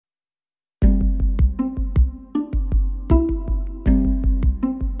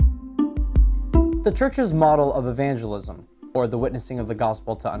The church's model of evangelism, or the witnessing of the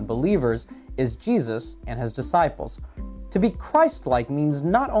gospel to unbelievers, is Jesus and his disciples. To be Christ-like means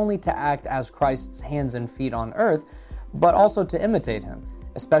not only to act as Christ's hands and feet on earth, but also to imitate him,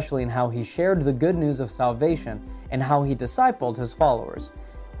 especially in how he shared the good news of salvation and how he discipled his followers.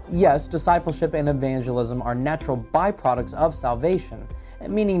 Yes, discipleship and evangelism are natural byproducts of salvation,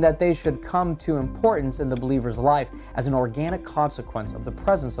 meaning that they should come to importance in the believer's life as an organic consequence of the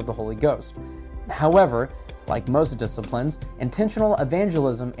presence of the Holy Ghost. However, like most disciplines, intentional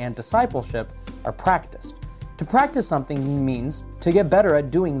evangelism and discipleship are practiced. To practice something means to get better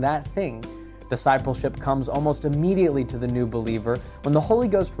at doing that thing. Discipleship comes almost immediately to the new believer when the Holy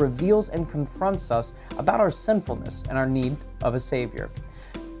Ghost reveals and confronts us about our sinfulness and our need of a Savior.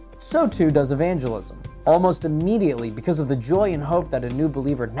 So too does evangelism, almost immediately because of the joy and hope that a new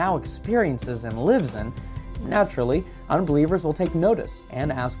believer now experiences and lives in. Naturally, unbelievers will take notice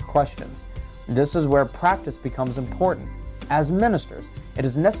and ask questions. This is where practice becomes important. As ministers, it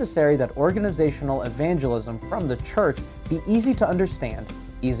is necessary that organizational evangelism from the church be easy to understand,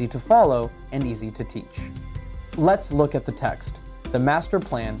 easy to follow, and easy to teach. Let's look at the text, the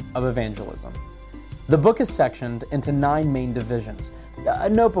Masterplan of Evangelism. The book is sectioned into 9 main divisions. A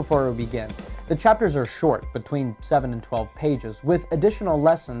note before we begin. The chapters are short, between 7 and 12 pages, with additional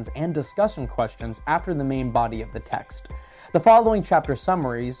lessons and discussion questions after the main body of the text. The following chapter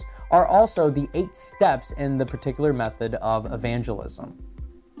summaries are also the 8 steps in the particular method of evangelism.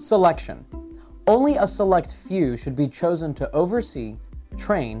 Selection. Only a select few should be chosen to oversee,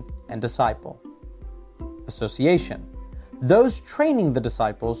 train, and disciple. Association. Those training the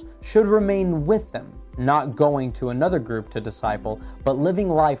disciples should remain with them, not going to another group to disciple, but living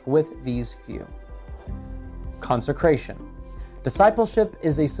life with these few. Consecration. Discipleship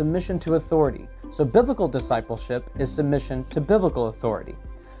is a submission to authority, so biblical discipleship is submission to biblical authority.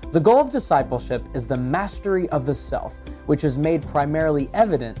 The goal of discipleship is the mastery of the self, which is made primarily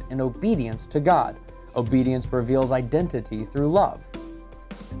evident in obedience to God. Obedience reveals identity through love.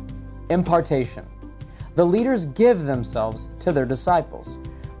 Impartation. The leaders give themselves to their disciples.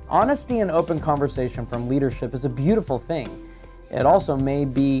 Honesty and open conversation from leadership is a beautiful thing. It also may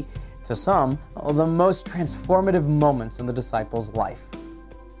be, to some, the most transformative moments in the disciple's life.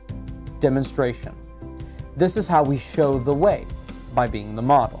 Demonstration. This is how we show the way, by being the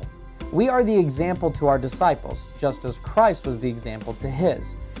model. We are the example to our disciples, just as Christ was the example to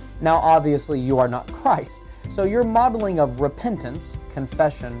his. Now, obviously, you are not Christ, so your modeling of repentance,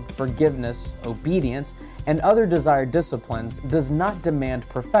 confession, forgiveness, obedience, and other desired disciplines does not demand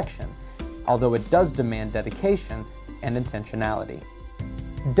perfection, although it does demand dedication and intentionality.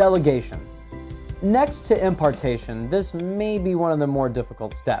 Delegation. Next to impartation, this may be one of the more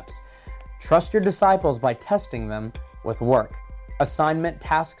difficult steps. Trust your disciples by testing them with work. Assignment,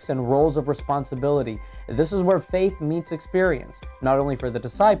 tasks, and roles of responsibility. This is where faith meets experience, not only for the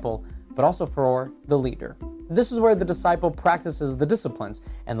disciple, but also for the leader. This is where the disciple practices the disciplines,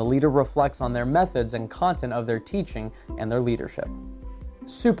 and the leader reflects on their methods and content of their teaching and their leadership.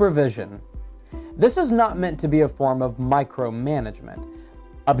 Supervision. This is not meant to be a form of micromanagement.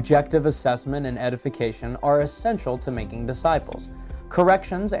 Objective assessment and edification are essential to making disciples.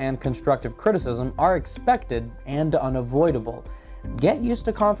 Corrections and constructive criticism are expected and unavoidable. Get used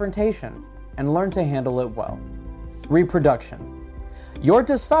to confrontation and learn to handle it well. Reproduction. Your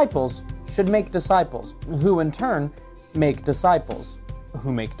disciples should make disciples, who in turn make disciples,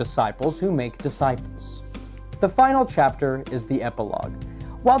 who make disciples, who make disciples. The final chapter is the epilogue.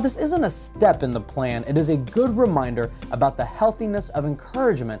 While this isn't a step in the plan, it is a good reminder about the healthiness of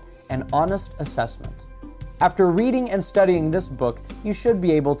encouragement and honest assessment. After reading and studying this book, you should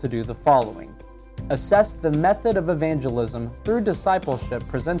be able to do the following. Assess the method of evangelism through discipleship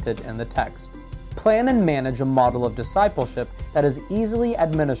presented in the text. Plan and manage a model of discipleship that is easily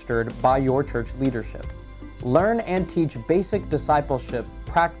administered by your church leadership. Learn and teach basic discipleship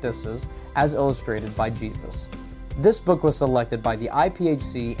practices as illustrated by Jesus. This book was selected by the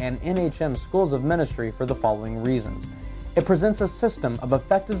IPHC and NHM Schools of Ministry for the following reasons. It presents a system of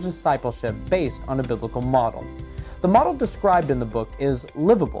effective discipleship based on a biblical model. The model described in the book is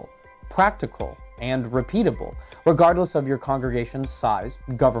livable, practical, and repeatable, regardless of your congregation's size,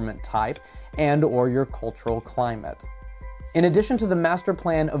 government type, and/or your cultural climate. In addition to the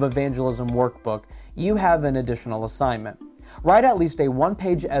Masterplan of Evangelism workbook, you have an additional assignment. Write at least a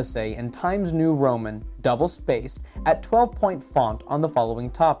 1-page essay in Times New Roman, double-spaced, at 12-point font on the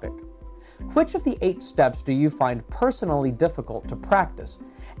following topic. Which of the 8 steps do you find personally difficult to practice?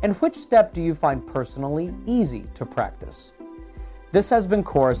 And which step do you find personally easy to practice? This has been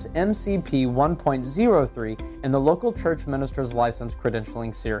course MCP 1.03 in the Local Church Minister's License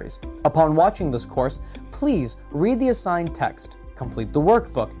Credentialing Series. Upon watching this course, please read the assigned text, complete the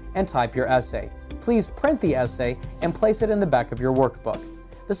workbook, and type your essay. Please print the essay and place it in the back of your workbook.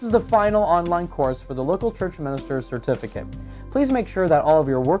 This is the final online course for the Local Church Minister's Certificate. Please make sure that all of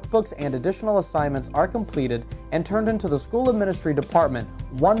your workbooks and additional assignments are completed and turned into the School of Ministry Department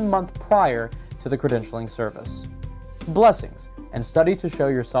 1 month prior to the credentialing service. Blessings, and study to show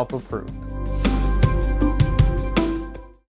yourself approved.